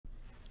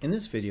In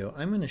this video,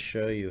 I'm going to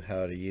show you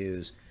how to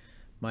use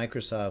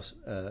Microsoft's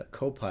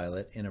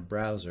Copilot in a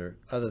browser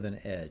other than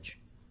Edge.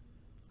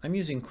 I'm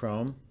using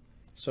Chrome,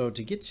 so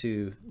to get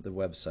to the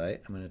website,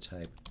 I'm going to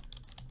type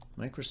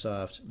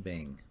Microsoft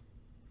Bing.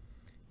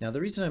 Now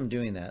the reason I'm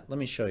doing that, let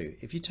me show you.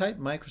 If you type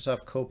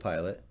Microsoft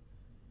Copilot,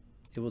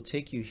 it will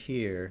take you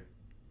here,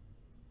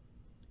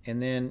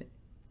 and then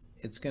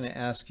it's going to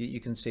ask you, you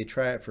can say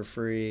try it for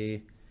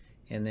free,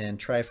 and then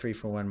try free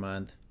for 1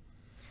 month.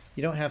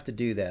 You don't have to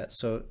do that.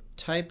 So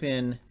type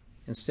in,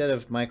 instead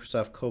of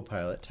Microsoft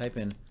Copilot, type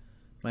in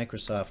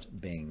Microsoft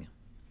Bing.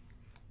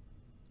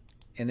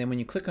 And then when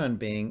you click on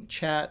Bing,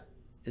 chat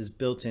is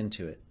built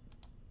into it.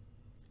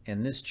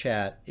 And this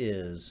chat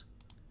is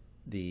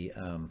the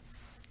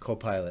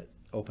Copilot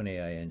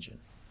OpenAI engine.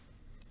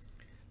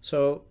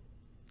 So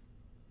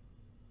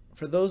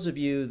for those of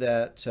you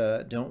that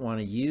don't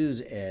want to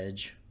use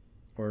Edge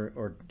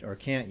or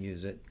can't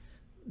use it,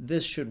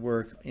 this should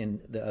work in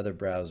the other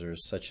browsers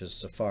such as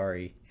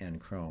Safari and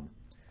Chrome.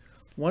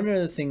 One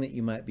other thing that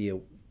you might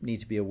need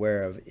to be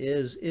aware of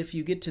is if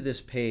you get to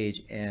this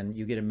page and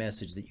you get a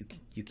message that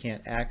you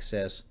can't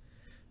access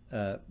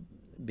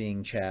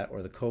Bing Chat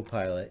or the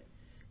Copilot,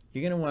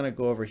 you're going to want to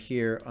go over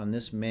here on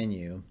this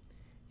menu,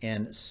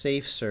 and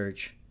Safe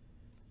Search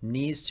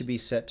needs to be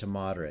set to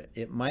moderate.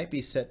 It might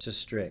be set to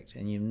strict,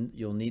 and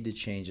you'll need to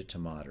change it to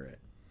moderate.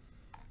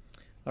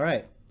 All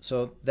right.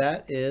 So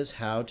that is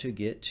how to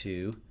get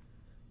to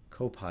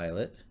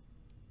Copilot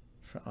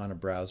on a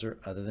browser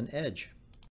other than Edge.